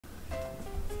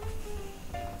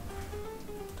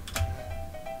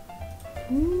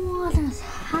What is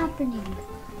happening?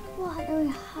 What are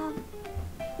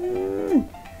happening?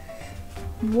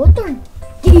 What are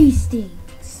these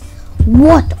things?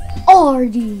 What are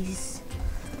these?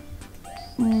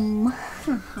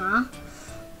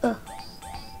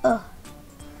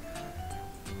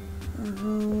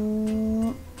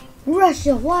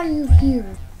 Russia, why are you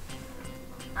here?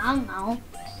 I don't know.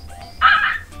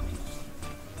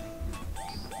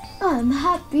 I'm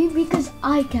happy because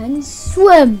I can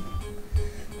swim.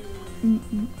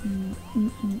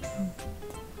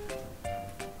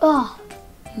 Ah,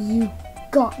 you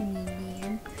got me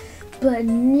there. But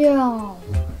no,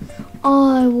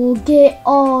 I will get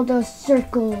all the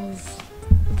circles.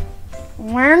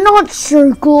 We're not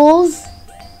circles.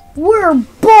 We're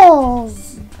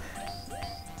balls.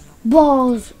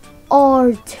 Balls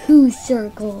are two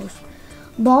circles.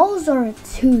 Balls are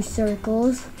two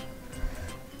circles.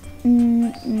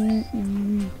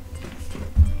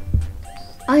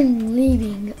 I'm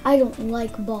leaving. I don't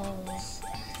like balls.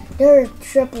 They're a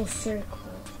triple circle.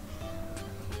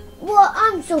 Well,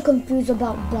 I'm so confused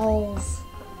about balls.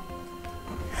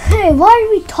 Hey, why are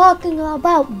we talking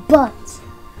about butts?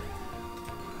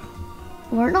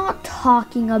 We're not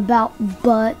talking about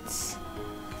butts.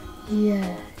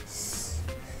 Yes.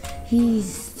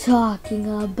 He's talking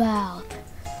about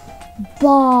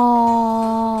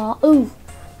ball. Oof.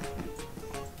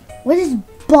 What is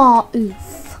ball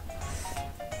oof?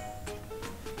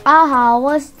 Aha,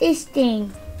 what's this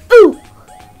thing? Ooh!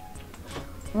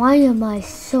 Why am I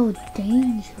so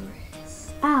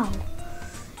dangerous? Ow.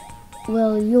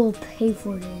 Well, you'll pay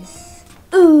for this.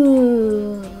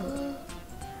 Ooh.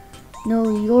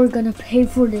 No, you're gonna pay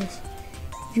for this.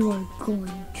 You are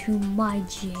going to my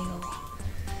jail.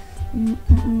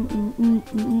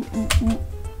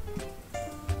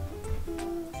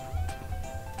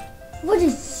 What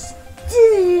is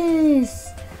this?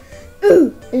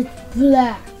 Ooh, it's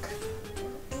black.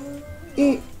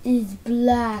 It is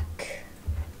black.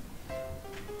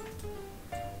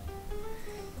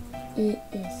 It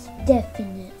is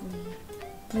definitely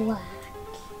black.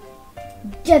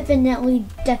 Definitely.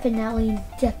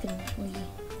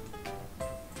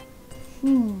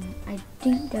 I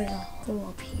think there's a hole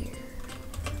up here.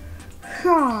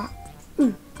 Ha!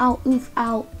 Ooh, ow, oof,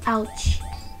 ow, ouch.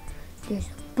 There's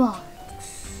a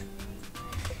box.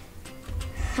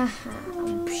 Haha.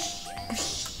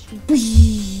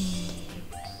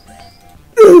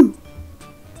 Ooh!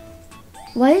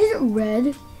 Why is it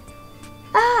red?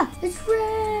 Ah, it's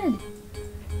red.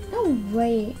 No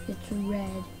way it's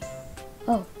red.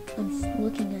 Oh, I'm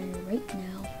looking at it right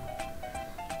now.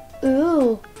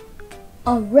 Ooh,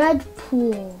 a red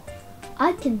pool.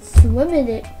 I can swim in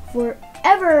it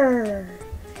forever.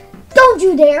 Don't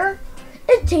you dare!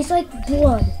 It tastes like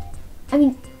blood. I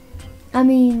mean,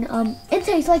 it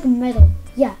tastes like metal.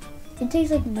 Yeah, it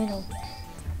tastes like metal.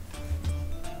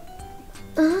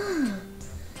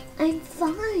 I'm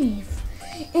 5,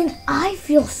 and I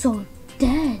feel so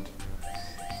dead.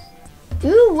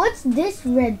 Ooh, what's this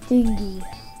red thingy?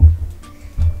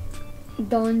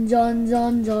 Dun dun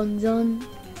dun dun dun.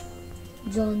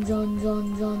 Dun dun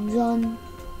dun dun dun.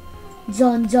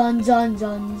 Dun dun dun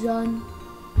dun dun.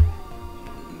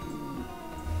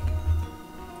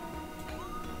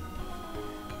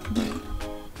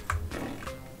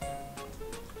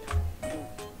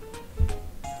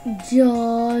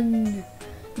 John.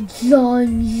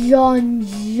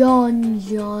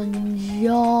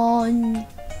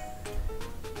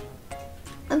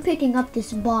 I'm picking up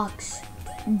this box.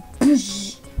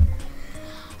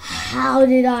 How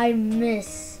did I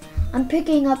miss? I'm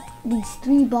picking up these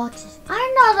 3 boxes.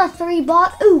 Another 3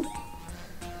 box. Ooh!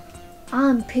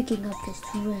 I'm picking up this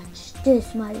wrench.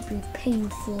 This might be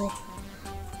painful.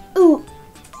 Ooh!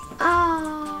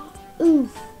 Ah!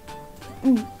 Oof!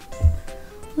 Ooh.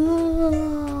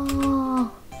 Ah.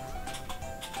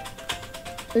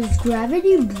 Is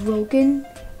gravity broken?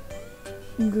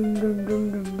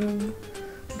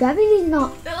 Gravity's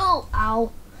not. Oh,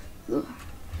 ow.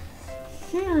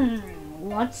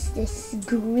 What's this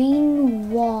green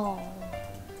wall?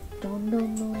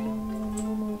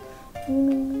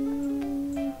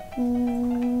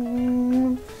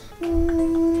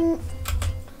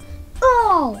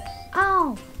 Oh,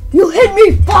 ow. You hit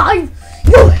me, 5.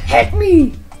 You hit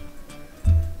me.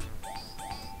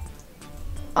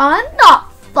 I'm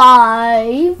not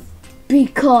 5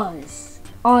 because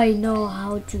I know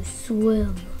how to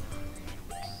swim.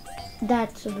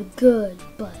 That's good,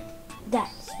 but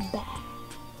that's bad.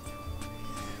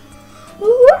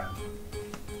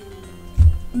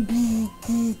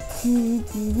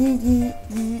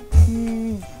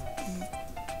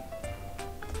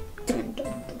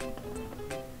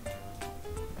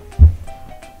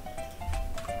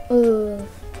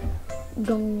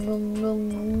 Dong, dong, dong.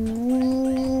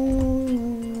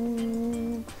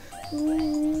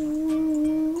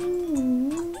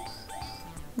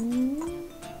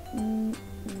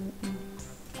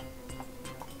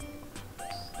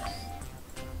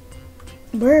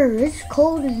 Brr, it's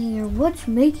cold in here. What's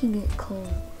making it cold?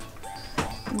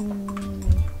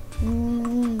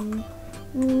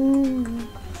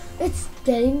 It's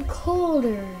getting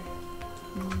colder.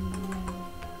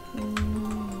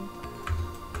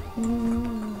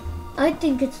 I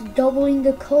think it's doubling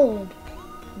the cold.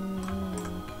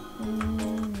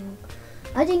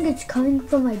 I think it's coming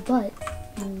from my butt.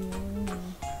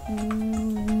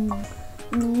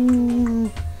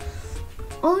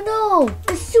 Oh no,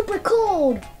 it's super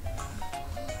cold.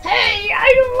 Hey,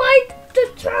 I don't like the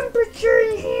temperature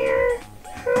in here.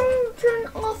 Turn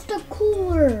off the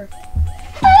cooler.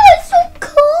 It's so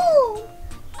cold.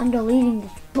 I'm deleting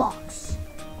this box.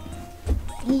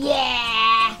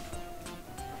 Yeah.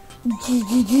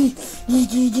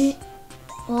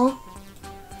 Oh.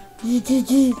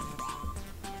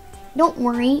 Don't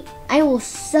worry, I will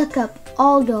suck up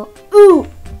all the ooh.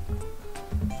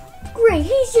 Great,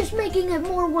 he's just making it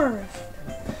more worse.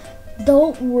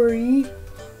 Don't worry,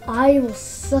 I will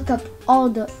suck up all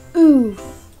the oof.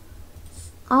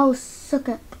 I'll suck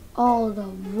up all the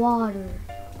water.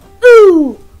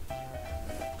 Ooh!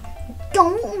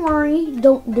 Don't worry,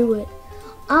 don't do it.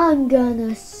 I'm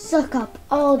gonna suck up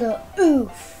all the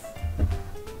oof.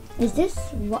 Is this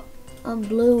what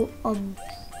blue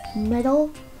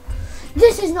metal?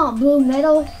 This is not blue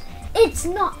metal. It's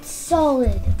not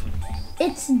solid.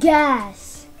 It's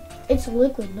gas. It's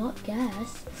liquid, not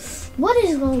gas. What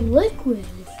is a liquid?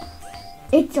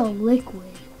 It's a liquid.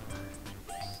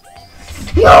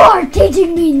 You are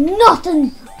teaching me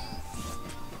nothing.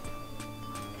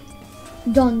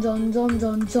 Dun dun dun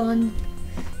dun dun.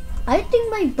 I think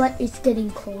my butt is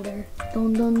getting colder.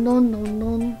 Dun dun dun dun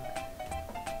dun.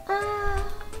 Ah.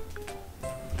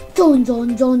 Dun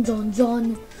dun dun dun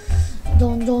dun.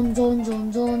 Dun dun dun dun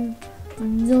dun.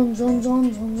 Dun dun dun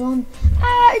dun dun.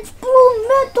 Ah, it's blue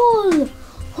metal.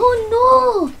 Oh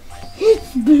no,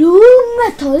 it's blue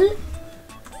metal.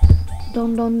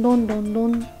 Dun dun dun dun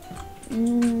dun.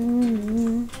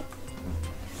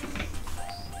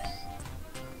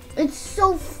 It's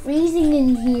so freezing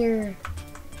in here.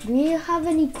 Do you have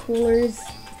any coolers?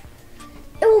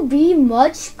 It will be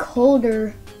much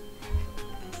colder.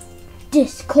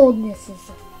 This coldness is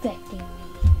affecting me.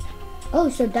 Oh,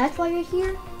 so that's why you're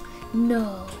here?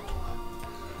 No.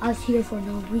 I was here for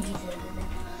no reason.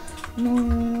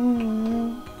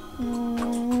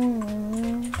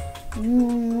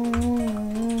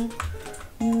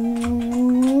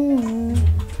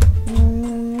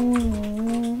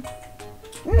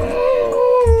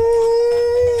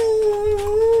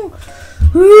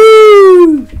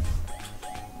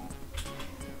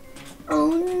 Oh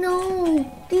no,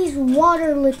 these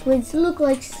water liquids look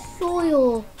like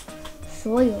soil.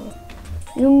 Soil?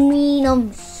 You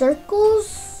mean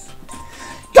circles?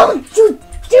 Don't you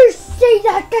dare say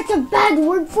that! That's a bad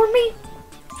word for me!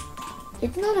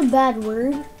 It's not a bad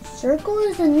word.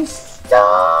 Circles and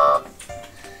stuff!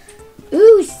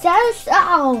 Ooh,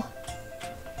 ow!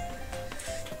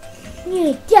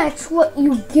 Yeah, that's what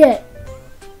you get.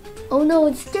 Oh no,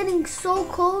 it's getting so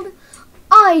cold.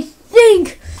 I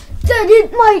think that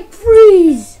it might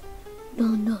freeze. No,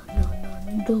 no, no,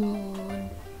 no, no,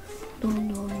 no,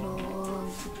 no, no.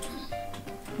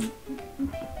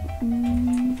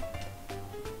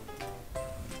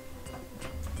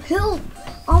 Help!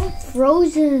 I'm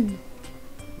frozen.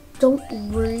 Don't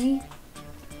worry.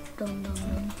 Dun, dun,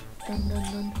 dun, dun, dun,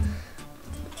 dun.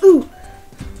 Ooh,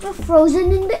 we're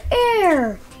frozen in the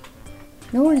air.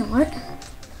 No, we're not.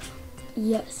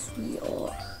 Yes, we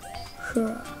are.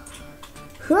 Hurrah.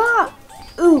 Hurrah!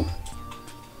 Ooh.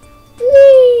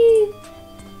 Whee!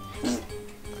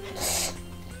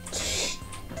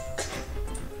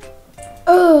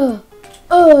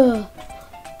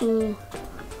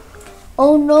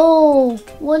 Oh no!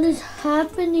 What is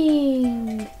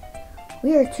happening?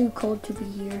 We are too cold to be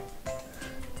here.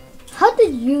 How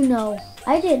did you know?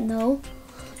 I didn't know.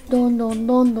 Don don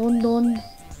don don don.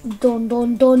 Don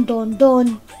don don don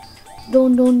don.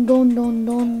 Don don don don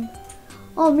don.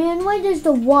 Oh man, why does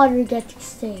the water get to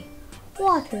stay?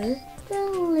 Water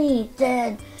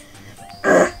deleted.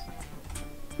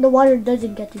 The water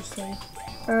doesn't get to stay.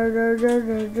 Dun, dun, dun,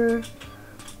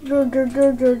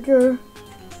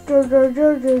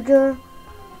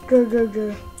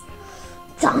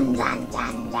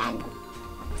 dun.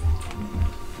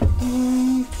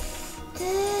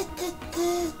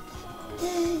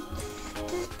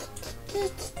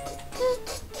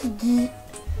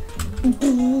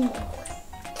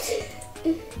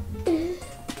 Boom,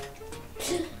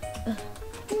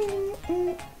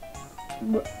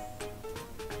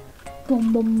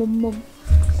 boom, boom, boom.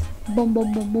 Boom,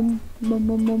 boom, boom, boom. Boom,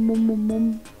 boom, boom, boom, boom,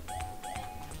 boom.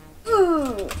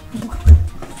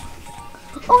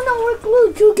 Oh no, we're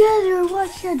glued together.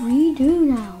 What should we do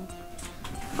now?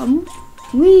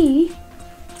 We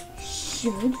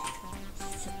should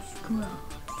subscribe.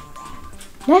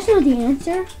 That's not the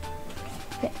answer.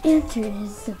 The answer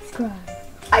is subscribe.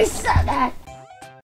 I said that.